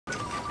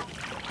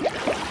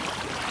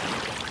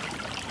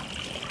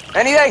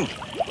Anything?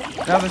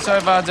 Nothing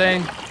so far,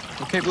 Dean.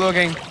 We'll keep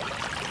looking.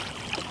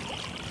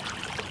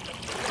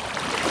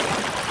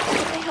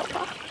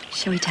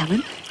 Shall we tell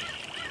him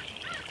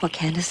what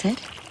Candace said?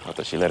 Not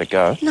that she let it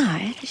go. No,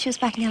 that she was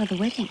backing out of the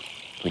wedding.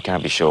 We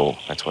can't be sure.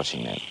 That's what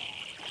she meant.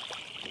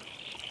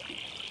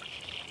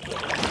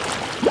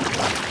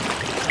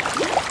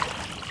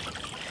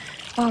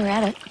 While we're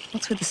at it,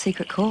 what's with the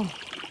secret call?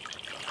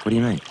 What do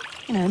you mean?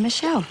 You know,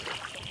 Michelle.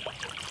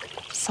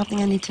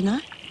 Something I need to know?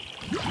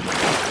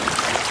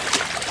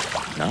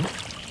 No?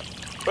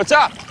 What's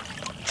up?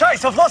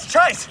 Chase, I've lost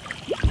Chase.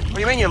 What do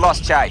you mean you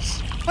lost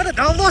Chase? I don't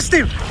know, I lost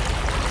him.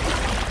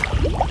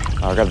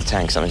 I'll grab the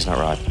tank. Something's not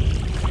right.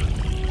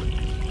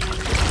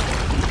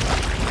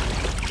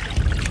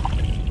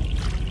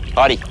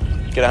 Heidi,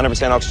 get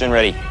 100% oxygen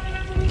ready.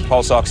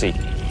 Pulse oxy.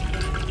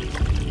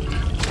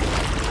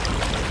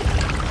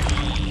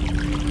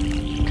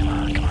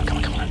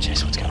 Come on,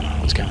 Jess. What's going on?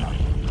 What's going on?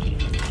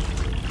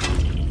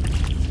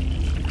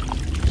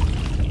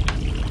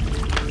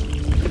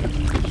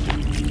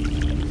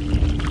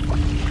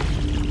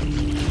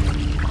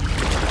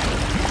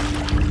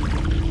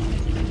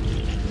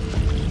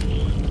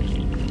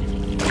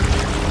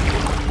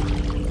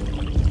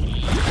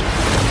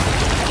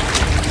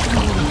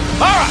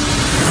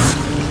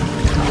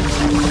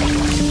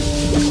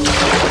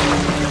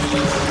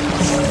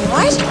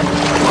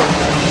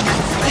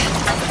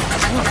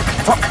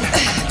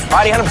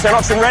 Heidi, 100%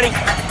 oxygen ready.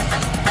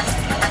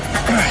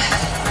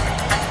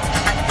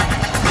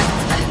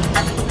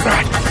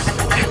 Right.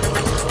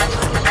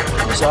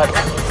 Inside.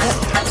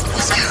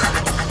 Let's go.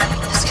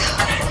 Let's go.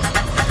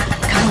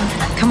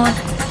 Come on.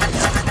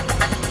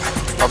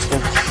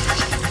 Oxygen.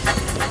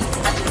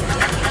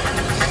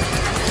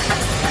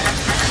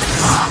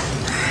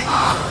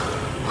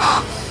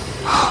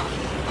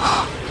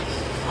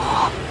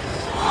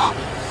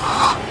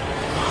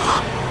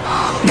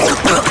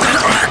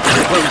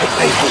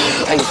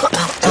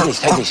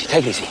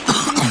 Take it easy.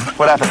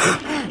 What happened?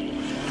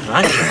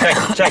 Right.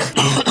 Chase.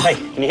 Hey,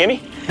 can you hear me?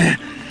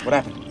 What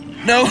happened?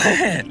 No.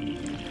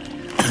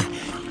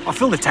 I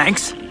fill the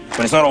tanks.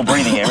 But it's not all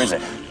breathing air, is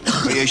it?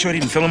 Are you sure he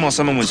didn't fill them while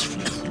someone was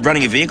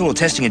running a vehicle or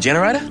testing a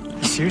generator?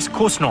 You serious? Of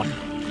course not.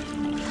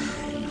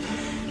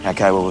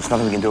 Okay, well, there's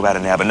nothing we can do about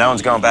it now, but no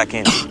one's going back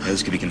in. Yeah,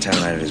 this could be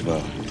contaminated as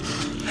well.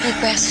 Big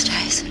breaths,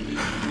 Chase.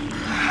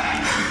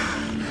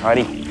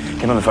 Heidi,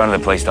 get on the phone to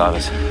the police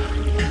divers.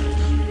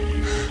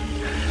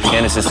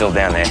 Candace is still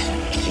down there.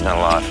 She's not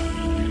alive.